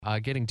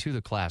getting to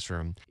the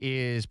classroom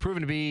is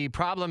proven to be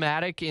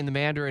problematic in the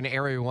Mandarin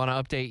area. We want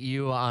to update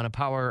you on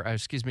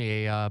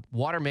a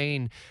water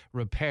main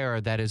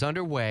repair that is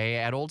underway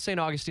at Old St.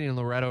 Augustine and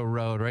Loretto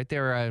Road, right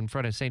there in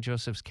front of St.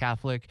 Joseph's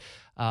Catholic.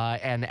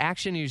 And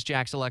Action News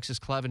Jack's Alexus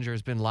Cleavenger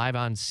has been live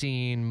on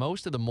scene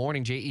most of the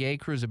morning. JEA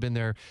crews have been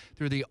there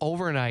through the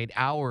overnight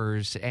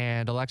hours.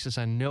 And Alexis,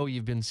 I know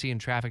you've been seeing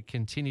traffic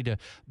continue to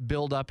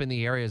build up in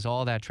the area as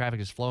all that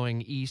traffic is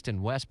flowing east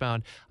and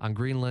westbound on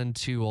Greenland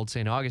to Old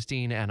St.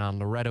 Augustine and on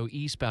Loretto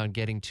eastbound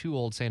getting to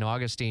Old St.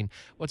 Augustine.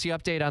 What's the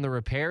update on the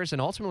repairs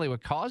and ultimately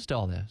what caused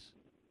all this?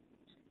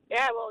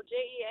 Yeah, well,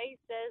 JEA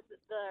says that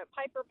the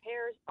pipe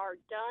repairs are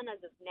done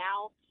as of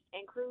now,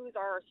 and crews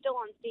are still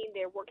on scene.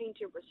 They're working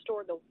to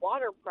restore the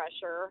water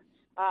pressure.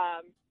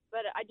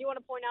 But I do want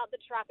to point out the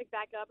traffic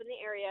backup in the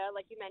area.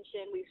 Like you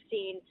mentioned, we've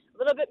seen a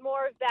little bit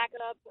more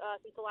backup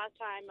since the last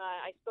time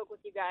I spoke with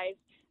you guys.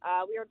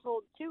 We are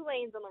told 2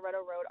 lanes on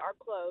Loretto Road are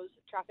closed.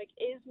 Traffic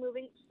is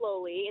moving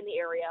slowly in the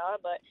area,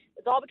 but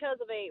it's all because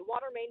of a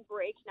water main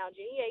break. Now,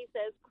 JEA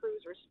says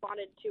crews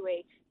responded to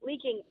a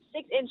leaking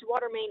 6-inch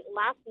water main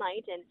last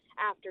night, and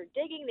after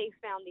digging, they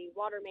found the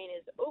water main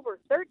is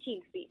over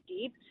 13 feet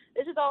deep.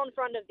 This is all in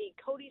front of the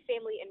Cody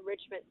Family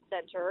Enrichment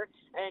Center,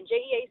 and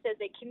JEA says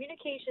a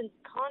communications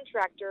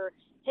contractor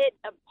hit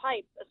a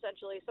pipe,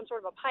 essentially some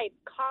sort of a pipe,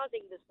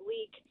 causing this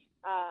leak.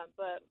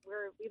 But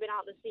we've been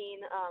out on the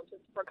scene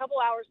for a couple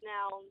hours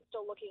now,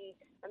 still looking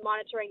and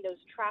monitoring those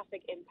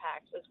traffic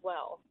impacts as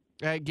well.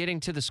 Getting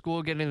to the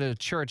school, getting to the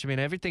church, I mean,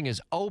 everything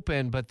is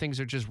open, but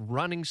things are just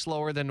running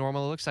slower than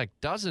normal. It looks like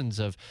dozens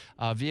of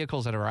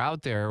vehicles that are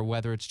out there,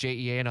 whether it's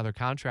JEA and other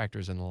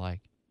contractors and the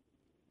like.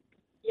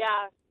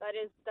 Yeah, that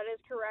is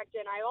correct.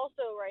 And I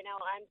also, right now,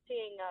 I'm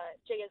seeing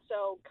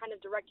JSO kind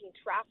of directing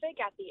traffic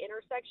at the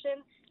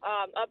intersection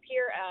up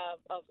here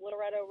of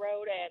Loretto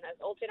Road and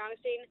Old St.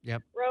 Augustine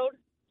Road.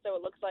 So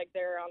it looks like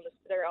they're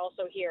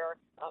also here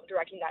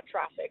directing that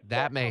traffic.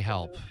 That may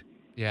help.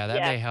 Yeah,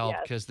 that may help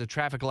because the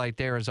traffic light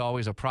there is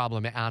always a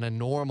problem on a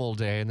normal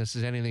day, and this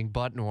is anything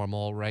but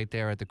normal right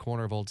there at the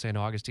corner of Old St.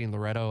 Augustine,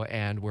 Loretto,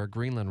 and where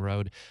Greenland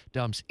Road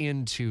dumps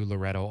into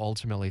Loretto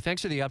ultimately.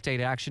 Thanks for the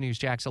update, Action News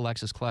Jack's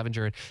Alexus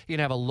Cleavenger. You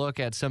can have a look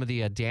at some of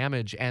the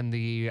damage and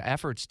the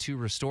efforts to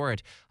restore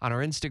it on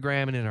our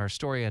Instagram and in our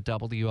story at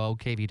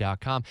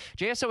WOKV.com.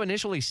 JSO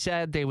initially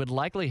said they would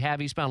likely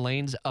have eastbound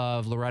lanes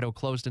of Loretto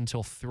closed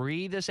until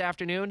 3 this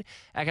afternoon.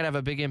 That could have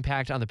a big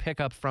impact on the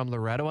pickup from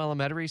Loretto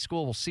Elementary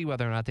School. We'll see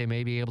whether or not they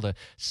may be able to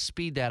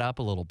speed that up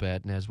a little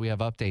bit. And as we have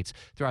updates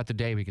throughout the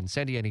day, we can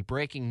send you any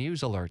breaking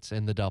news alerts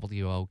in the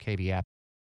WOKV app.